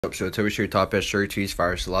So it's over your top best story tweets,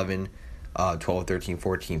 Virus 11, 12, 13,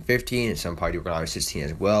 14, 15, and some probably do iOS 16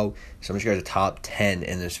 as well. So I'm just going to top 10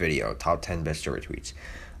 in this video, top 10 best story tweets,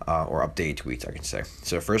 or updated tweets, I can say.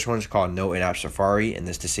 So the first one is called No In-App Safari, and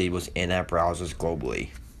this disables in-app browsers globally.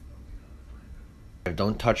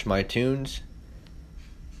 Don't touch my tunes.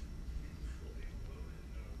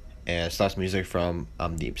 And it stops music from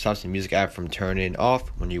stops the music app from turning off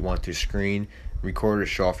when you want to screen record or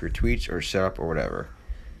show off your tweets or setup or whatever.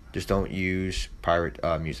 Just don't use pirate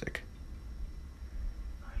music.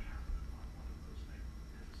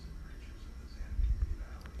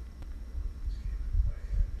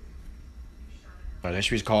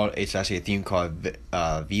 Next is called, it's actually a theme called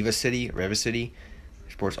Revacity. It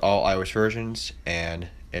supports all iOS versions, and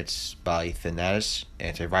it's by Xinaa, and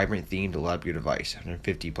it's a vibrant theme to light up your device.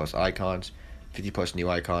 150 plus icons, 50 plus new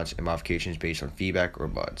icons, and modifications based on feedback or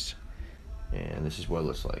buds. And this is what it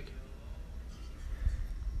looks like.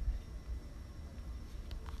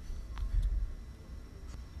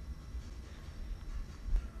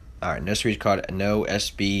 Alright, next is called No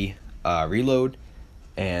SB Reload,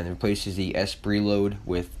 and it replaces the SB Reload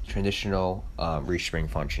with traditional respring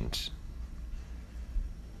functions.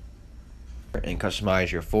 And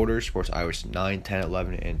customize your folders, supports iOS 9, 10,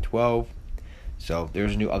 11, and 12. So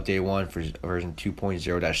there's a new updated one for version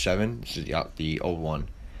 2.0-7. This is the old one,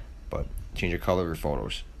 but change the color of your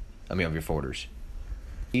photos. Of your folders.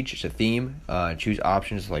 Each is a theme. Choose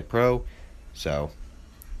options like Pro. So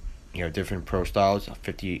you have different Pro styles: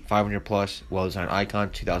 500 plus well-designed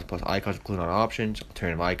icons, 2,000 plus icons, including on options,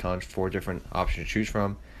 alternative icons, 4 different options to choose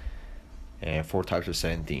from, and 4 types of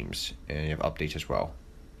setting themes. And you have updates as well.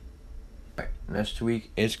 Next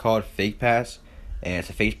week is called Fake Pass, and it's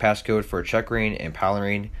a fake passcode for Checkra1n and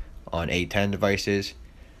Palera1n on A10 devices,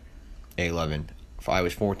 A11 for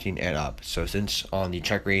iOS 14 and up. So since on the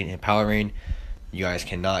Checkra1n and Palera1n, you guys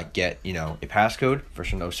cannot get a passcode for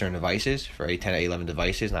some certain devices for A10 and A11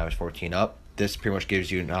 devices and iOS 14 up, this pretty much gives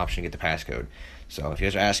you an option to get the passcode. So if you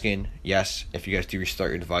guys are asking, yes, if you guys do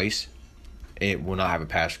restart your device, it will not have a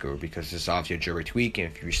passcode because this is obviously a jailbreak tweak, and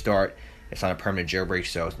if you restart, it's not a permanent jailbreak,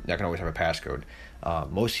 so it's not going to always have a passcode.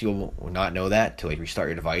 Most people will not know that to restart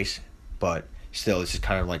your device, but still, this is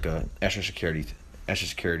kind of like a extra security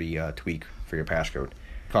tweak for your passcode.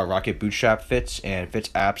 It's called Rocket Bootstrap fits, and fits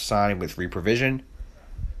app sign with reprovision.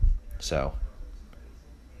 So,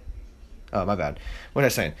 my bad. What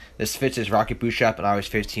was I saying? This fits is Rocket Bootstrap on iOS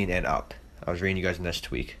 15 and up. I was reading you guys in this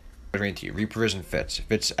tweak. I was reading to you. Reprovision fits.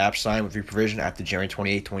 Fits app sign with reprovision after January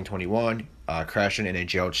 28, 2021, crashing in a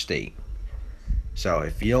jailed state. So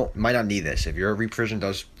if you might not need this. If your reprovision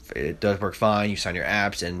does work fine, you sign your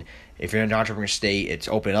apps, and if you're in a non-jailbreak state, it's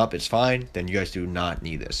open up, it's fine, then you guys do not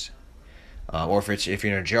need this. Or if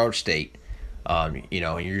you're in a jailed state, and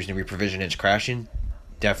you're using reprovision and it's crashing,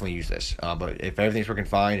 definitely use this. But if everything's working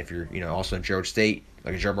fine, if you're also in a jailed state,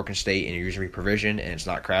 like a jailbroken state, and you're using reprovision and it's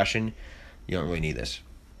not crashing, you don't really need this.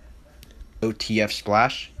 OTF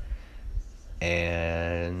Splash,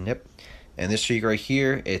 and yep. And this tweak right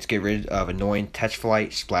here, it's get rid of annoying test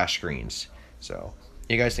flight splash screens. So,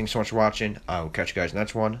 you guys, thanks so much for watching. I will catch you guys in the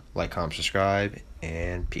next one. Like, comment, subscribe,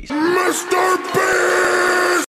 and peace. Mr.